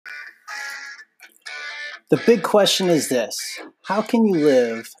The big question is this: how can you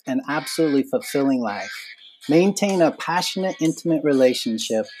live an absolutely fulfilling life, maintain a passionate, intimate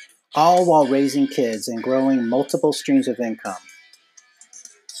relationship, all while raising kids and growing multiple streams of income?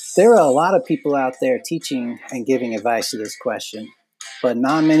 There are a lot of people out there teaching and giving advice to this question, but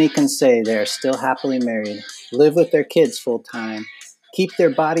not many can say they are still happily married, live with their kids full time, keep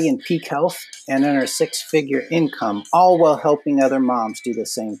their body in peak health, and earn a six-figure income, all while helping other moms do the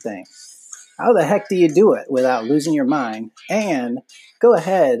same thing. How the heck do you do it without losing your mind and go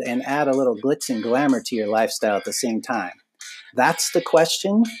ahead and add a little glitz and glamour to your lifestyle at the same time? That's the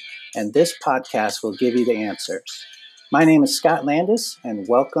question, and this podcast will give you the answers. My name is Scott Landis, and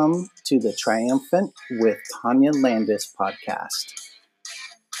welcome to the Triumphant with Tanya Landis podcast.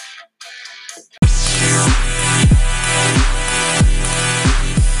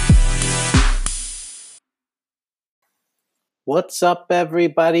 What's up,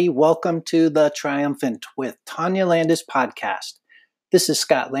 everybody? Welcome to the Triumphant with Tanya Landis podcast. This is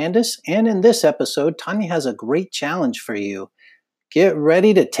Scott Landis, and in this episode, Tanya has a great challenge for you. Get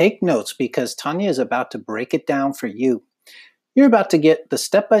ready to take notes because Tanya is about to break it down for you. You're about to get the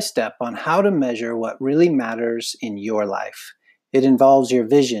step-by-step on how to measure what really matters in your life. It involves your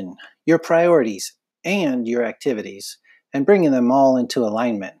vision, your priorities, and your activities, and bringing them all into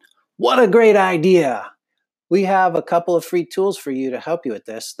alignment. What a great idea! We have a couple of free tools for you to help you with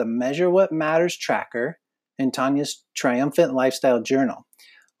this: the Measure What Matters Tracker and Tanya's Triumphant Lifestyle Journal.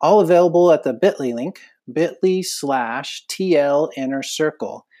 All available at the bit.ly link, bit.ly/TL Inner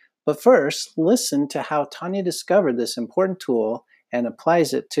Circle. But first, listen to how Tanya discovered this important tool and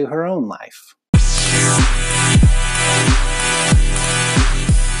applies it to her own life.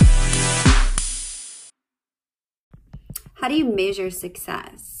 How do you measure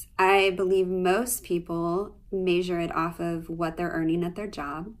success? I believe most people measure it off of what they're earning at their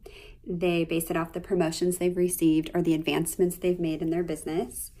job. They base it off the promotions they've received or the advancements they've made in their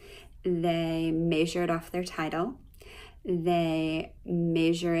business. They measure it off their title. They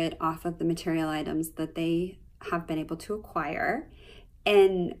measure it off of the material items that they have been able to acquire.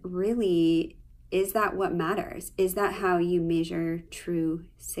 And really, is that what matters? Is that how you measure true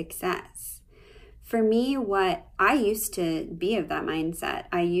success? For me, what I used to be of that mindset,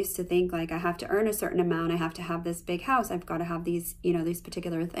 I used to think like I have to earn a certain amount, I have to have this big house, I've got to have these, these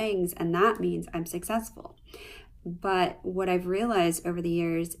particular things, and that means I'm successful. But what I've realized over the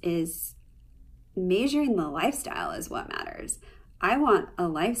years is measuring the lifestyle is what matters. I want a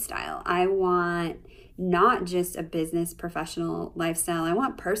lifestyle. I want not just a business professional lifestyle. I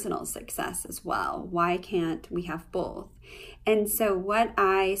want personal success as well. Why can't we have both? And so what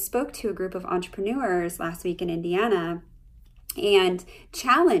I spoke to a group of entrepreneurs last week in Indiana and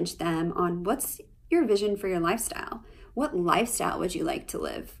challenged them on what's your vision for your lifestyle? What lifestyle would you like to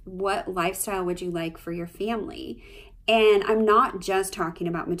live? What lifestyle would you like for your family? And I'm not just talking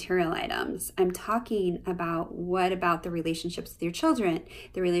about material items. I'm talking about what about the relationships with your children,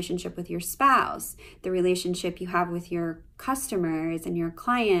 the relationship with your spouse, the relationship you have with your customers and your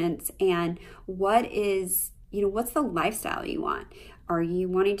clients, and what's the lifestyle you want? Are you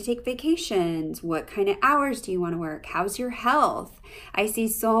wanting to take vacations? What kind of hours do you want to work? How's your health? I see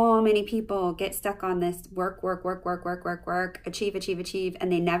so many people get stuck on this work, achieve,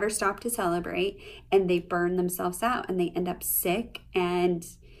 and they never stop to celebrate, and they burn themselves out, and they end up sick, and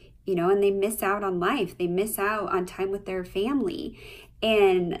they miss out on life. They miss out on time with their family.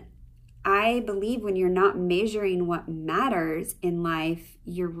 And I believe when you're not measuring what matters in life,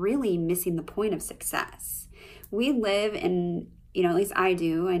 you're really missing the point of success. We live in, at least I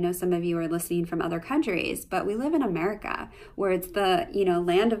do. I know some of you are listening from other countries, but we live in America where it's the,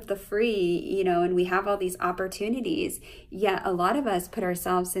 land of the free, and we have all these opportunities. Yet a lot of us put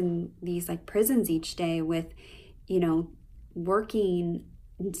ourselves in these like prisons each day with, working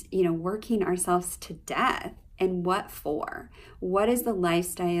ourselves to death. And what for? What is the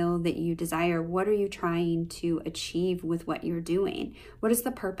lifestyle that you desire? What are you trying to achieve with what you're doing? What is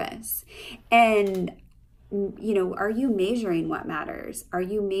the purpose? And are you measuring what matters? Are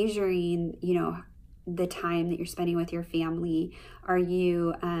you measuring, the time that you're spending with your family? Are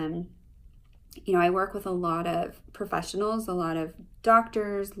you, I work with a lot of professionals, a lot of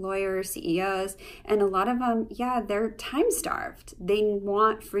doctors, lawyers, CEOs, and a lot of them, they're time starved. They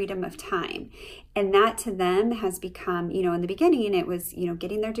want freedom of time. And that to them has become, in the beginning, it was,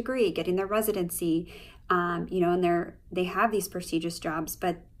 getting their degree, getting their residency, and they have these prestigious jobs,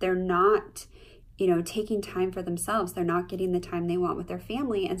 but they're not taking time for themselves. They're not getting the time they want with their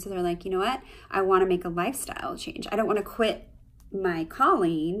family. And so they're like, I want to make a lifestyle change. I don't want to quit my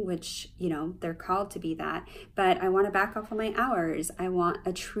calling, which, they're called to be that, but I want to back off on my hours. I want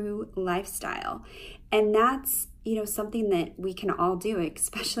a true lifestyle. And that's, something that we can all do,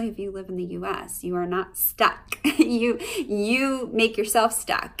 especially if you live in the US. You are not stuck. You make yourself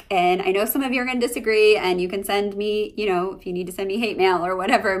stuck. And I know some of you are going to disagree, and you can send me, if you need to send me hate mail or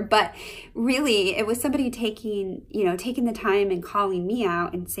whatever, but really it was somebody taking the time and calling me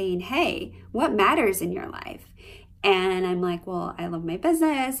out and saying, hey, what matters in your life? And I'm like, well, I love my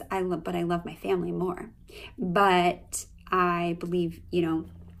business, but I love my family more. But I believe,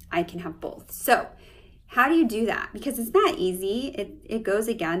 I can have both. So how do you do that? Because it's not easy. It goes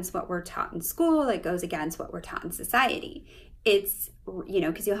against what we're taught in school. It goes against what we're taught in society. It's,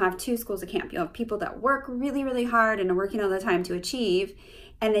 because you'll have two schools of camp. You'll have people that work really, really hard and are working all the time to achieve.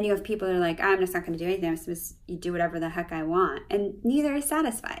 And then you have people that are like, I'm just not going to do anything. I'm supposed to do whatever the heck I want. And neither is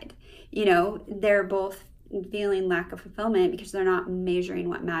satisfied. They're both feeling lack of fulfillment because they're not measuring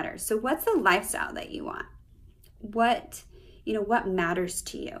what matters. So what's the lifestyle that you want? What matters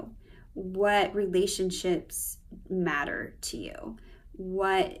to you? What relationships matter to you?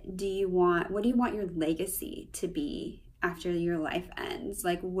 What do you want? What do you want your legacy to be after your life ends?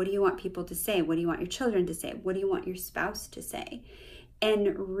 Like, what do you want people to say? What do you want your children to say? What do you want your spouse to say?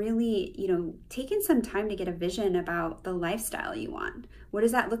 And really, taking some time to get a vision about the lifestyle you want. What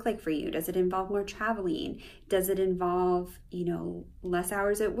does that look like for you? Does it involve more traveling? Does it involve, less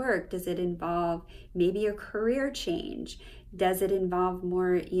hours at work? Does it involve maybe a career change? Does it involve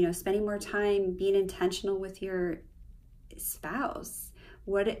more, spending more time being intentional with your spouse?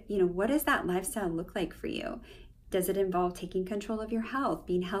 What does that lifestyle look like for you? Does it involve taking control of your health,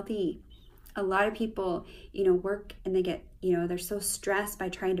 being healthy? A lot of people, work and they get, they're so stressed by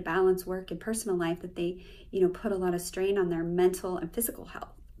trying to balance work and personal life that they, put a lot of strain on their mental and physical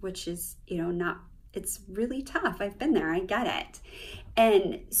health, which is, it's really tough. I've been there. I get it.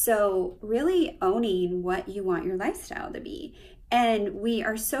 And so really owning what you want your lifestyle to be. And we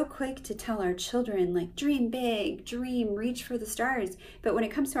are so quick to tell our children, like, dream big, reach for the stars. But when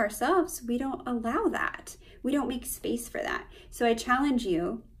it comes to ourselves, we don't allow that. We don't make space for that. So I challenge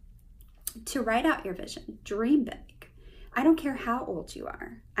you to write out your vision, dream big. I don't care how old you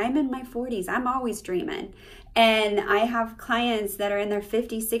are. I'm in my 40s. I'm always dreaming. And I have clients that are in their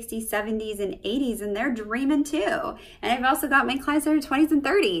 50s, 60s, 70s, and 80s, and they're dreaming too. And I've also got my clients that are 20s and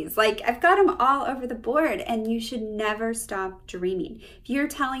 30s. Like, I've got them all over the board, and you should never stop dreaming. If you're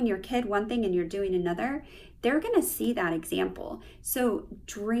telling your kid one thing and you're doing another, they're going to see that example. So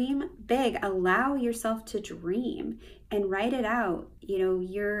dream big. Allow yourself to dream and write it out.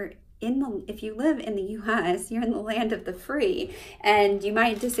 If you live in the US, you're in the land of the free, and you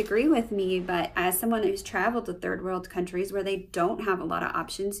might disagree with me, but as someone who's traveled to third world countries where they don't have a lot of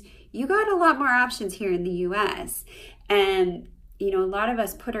options, you got a lot more options here in the US. And, a lot of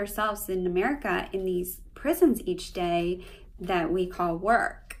us put ourselves in America in these prisons each day that we call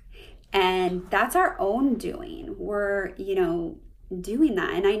work. And that's our own doing. We're, doing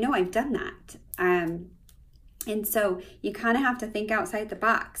that. And I know I've done that. And so you kind of have to think outside the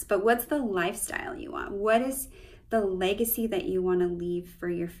box. But what's the lifestyle you want? What is the legacy that you want to leave for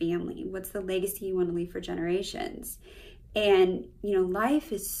your family? What's the legacy you want to leave for generations? And,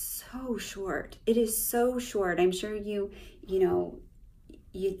 life is so short. It is so short. I'm sure you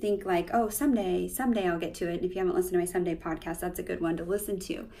think like, oh, someday I'll get to it. And if you haven't listened to my Someday podcast, that's a good one to listen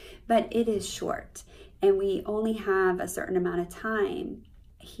to. But it is short. And we only have a certain amount of time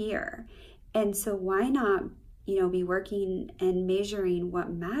here. And so why not be working and measuring what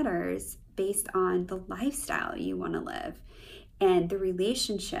matters based on the lifestyle you want to live and the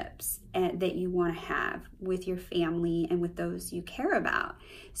relationships that you want to have with your family and with those you care about.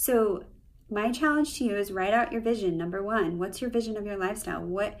 So my challenge to you is write out your vision. Number one, what's your vision of your lifestyle?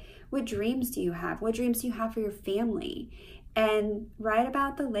 What dreams do you have? What dreams do you have for your family? And write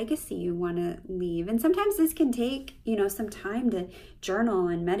about the legacy you want to leave. And sometimes this can take, some time to journal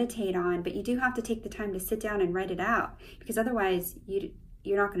and meditate on, but you do have to take the time to sit down and write it out, because otherwise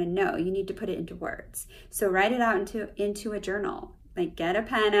you're not going to know. You need to put it into words. So write it out into a journal. Like, get a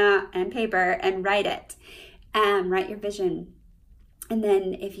pen out and paper and write it. Write your vision. And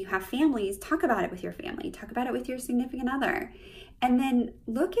then if you have families, talk about it with your family. Talk about it with your significant other. And then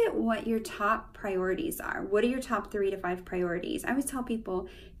look at what your top priorities are. What are your top 3 to 5 priorities? I always tell people,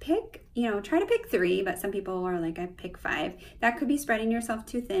 try to pick 3, but some people are like, I pick 5. That could be spreading yourself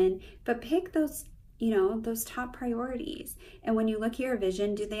too thin, but pick those, those top priorities. And when you look at your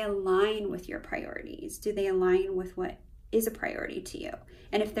vision, do they align with your priorities? Do they align with what is a priority to you?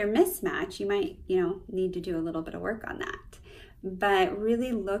 And if they're mismatched, you might, need to do a little bit of work on that. But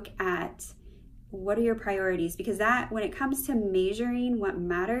really look at what are your priorities? Because that, when it comes to measuring what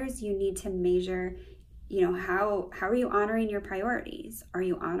matters, you need to measure, how are you honoring your priorities? Are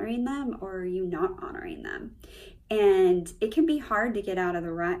you honoring them, or are you not honoring them? And it can be hard to get out of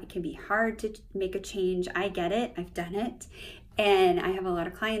the rut. It can be hard to make a change. I get it. I've done it. And I have a lot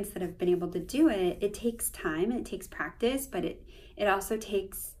of clients that have been able to do it. It takes time, it takes practice, but it also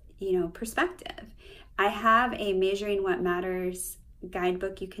takes, perspective. I have a Measuring What Matters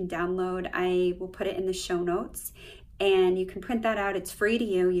guidebook you can download. I will put it in the show notes, and you can print that out. It's free to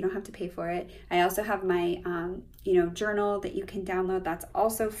you. You don't have to pay for it. I also have my, journal that you can download. That's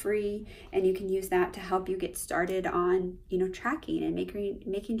also free, and you can use that to help you get started on, tracking and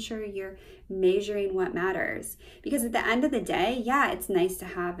making sure you're measuring what matters. Because at the end of the day, yeah, it's nice to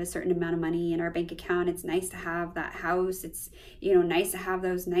have a certain amount of money in our bank account. It's nice to have that house. It's, nice to have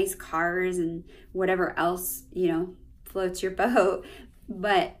those nice cars and whatever else, floats your boat.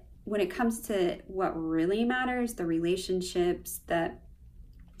 But when it comes to what really matters, the relationships, the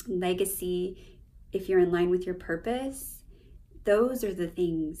legacy, if you're in line with your purpose, those are the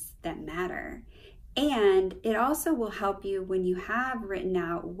things that matter. And it also will help you when you have written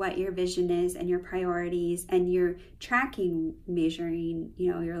out what your vision is and your priorities, and you're tracking, measuring,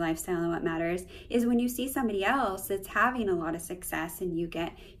 your lifestyle and what matters, is when you see somebody else that's having a lot of success, and you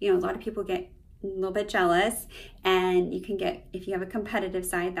get, a lot of people get a little bit jealous, and you can get, if you have a competitive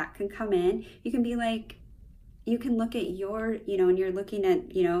side that can come in, you can be like, you can look at your, and you're looking at,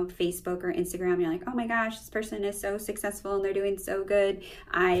 Facebook or Instagram, and you're like, oh my gosh, this person is so successful and they're doing so good.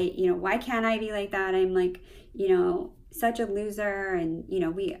 Why can't I be like that? I'm like, such a loser. And,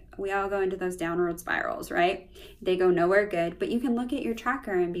 we all go into those downward spirals, right? They go nowhere good. But you can look at your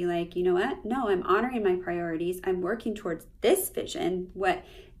tracker and be like, you know what? No, I'm honoring my priorities. I'm working towards this vision. What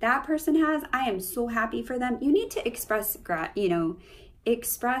that person has, I am so happy for them. You need to express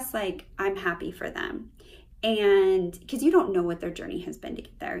like, I'm happy for them. And because you don't know what their journey has been to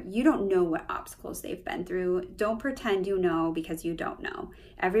get there. You don't know what obstacles they've been through. Don't pretend you know, because you don't know.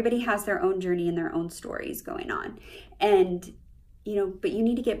 Everybody has their own journey and their own stories going on. And, but you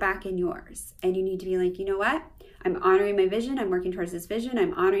need to get back in yours. And you need to be like, you know what? I'm honoring my vision. I'm working towards this vision.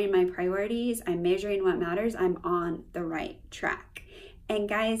 I'm honoring my priorities. I'm measuring what matters. I'm on the right track. And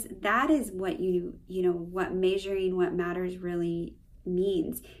guys, that is what what measuring what matters really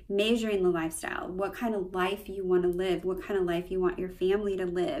means. Measuring the lifestyle, what kind of life you want to live, what kind of life you want your family to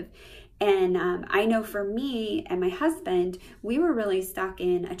live. And I know for me and my husband, we were really stuck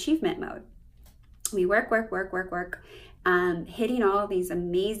in achievement mode. We work, hitting all these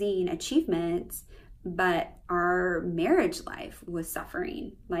amazing achievements, but our marriage life was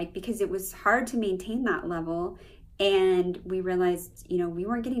suffering, because it was hard to maintain that level. And we realized, we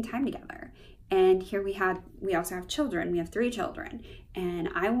weren't getting time together. And here we also have children. We have 3 children. And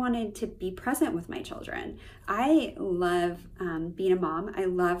I wanted to be present with my children. I love being a mom. I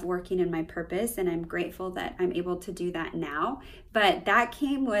love working in my purpose. And I'm grateful that I'm able to do that now. But that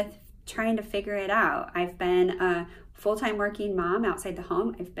came with trying to figure it out. I've been a full-time working mom outside the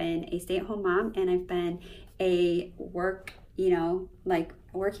home. I've been a stay-at-home mom. And I've been a working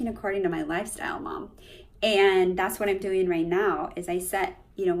according to my lifestyle mom. And that's what I'm doing right now, is I set,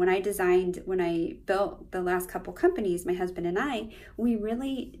 when I built the last couple companies, my husband and I, we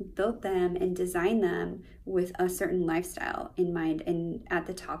really built them and designed them with a certain lifestyle in mind. And at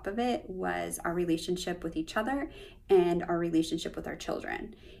the top of it was our relationship with each other and our relationship with our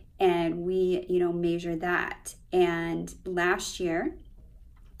children. And we, measure that. And last year,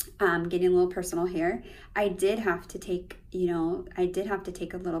 getting a little personal here, I did have to take a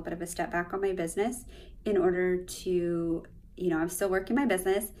little bit of a step back on my business in order to, I'm still working my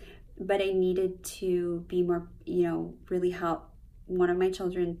business, but I needed to be more, really help one of my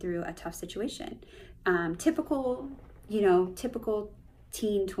children through a tough situation. Typical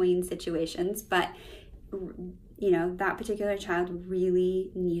teen tween situations, but, that particular child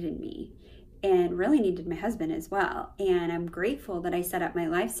really needed me. And really needed my husband as well. And I'm grateful that I set up my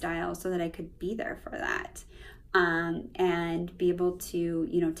lifestyle so that I could be there for that. And be able to,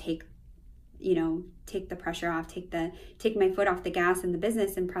 take the pressure off, take my foot off the gas in the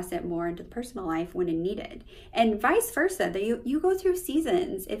business and press it more into the personal life when it needed. And vice versa, that you go through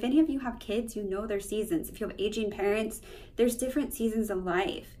seasons. If any of you have kids, there's seasons. If you have aging parents, there's different seasons of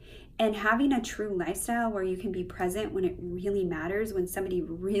life. And having a true lifestyle where you can be present when it really matters, when somebody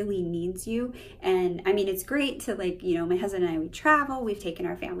really needs you. And I mean, it's great to my husband and I, we travel. We've taken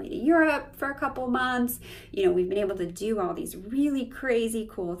our family to Europe for a couple months. We've been able to do all these really crazy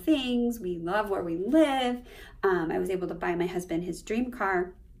cool things. We love where we live. I was able to buy my husband his dream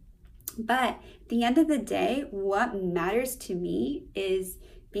car. But at the end of the day, what matters to me is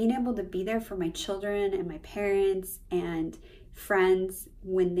being able to be there for my children and my parents and friends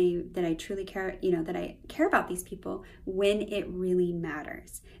that I truly care, that I care about these people when it really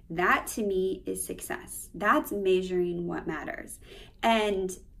matters. That to me is success. That's measuring what matters.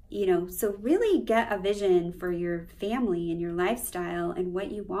 And so really get a vision for your family and your lifestyle and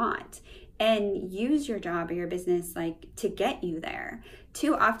what you want, and use your job or your business to get you there.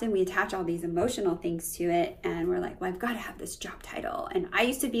 Too often we attach all these emotional things to it, and we're like, well, I've got to have this job title. And I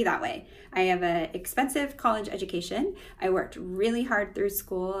used to be that way. I have an expensive college education. I worked really hard through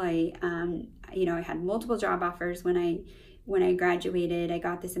school. I had multiple job offers when I graduated. I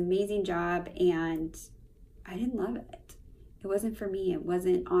got this amazing job, and I didn't love it. It wasn't for me. It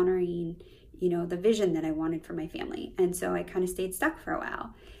wasn't honoring, the vision that I wanted for my family. And so I kind of stayed stuck for a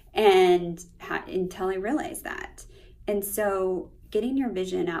while until I realized that. And so getting your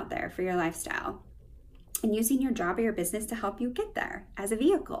vision out there for your lifestyle and using your job or your business to help you get there as a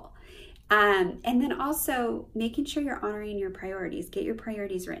vehicle. And then also making sure you're honoring your priorities. Get your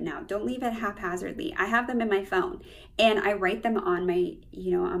priorities written out. Don't leave it haphazardly. I have them in my phone, and I write them on my,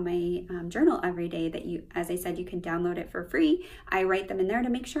 journal every day. That as I said, you can download it for free. I write them in there to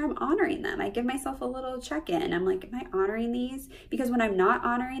make sure I'm honoring them. I give myself a little check-in. I'm like, am I honoring these? Because when I'm not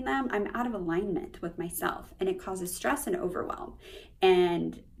honoring them, I'm out of alignment with myself, and it causes stress and overwhelm.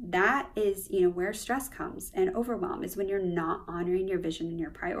 And that is, where stress comes, and overwhelm is when you're not honoring your vision and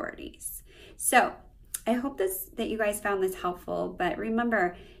your priorities. So I hope that you guys found this helpful, but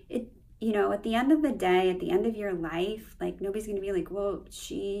remember, at the end of the day, at the end of your life, nobody's going to be like, well,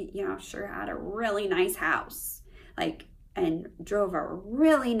 she, sure had a really nice house, and drove a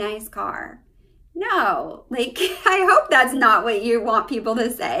really nice car. No, I hope that's not what you want people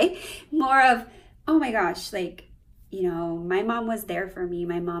to say. More of, oh my gosh, my mom was there for me.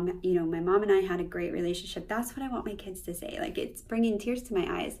 My mom and I had a great relationship. That's what I want my kids to say. It's bringing tears to my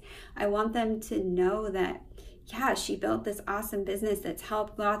eyes. I want them to know that, yeah, she built this awesome business that's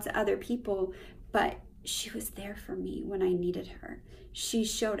helped lots of other people, but she was there for me when I needed her. She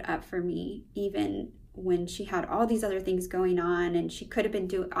showed up for me even when she had all these other things going on, and she could have been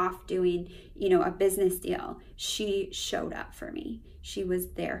doing a business deal. She showed up for me. She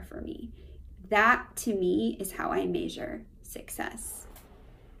was there for me. That, to me, is how I measure success.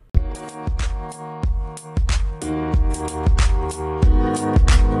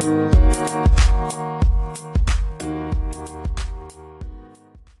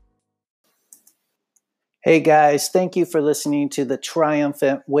 Hey guys, thank you for listening to the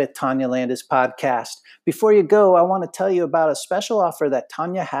Triumphant with Tanya Landis podcast. Before you go, I want to tell you about a special offer that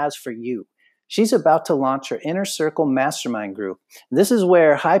Tanya has for you. She's about to launch her Inner Circle Mastermind group. This is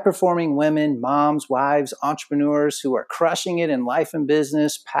where high-performing women, moms, wives, entrepreneurs who are crushing it in life and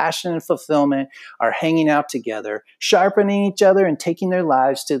business, passion and fulfillment are hanging out together, sharpening each other and taking their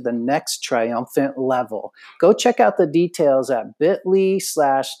lives to the next triumphant level. Go check out the details at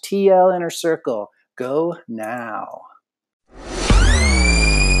bit.ly/TL Inner Circle. Go now.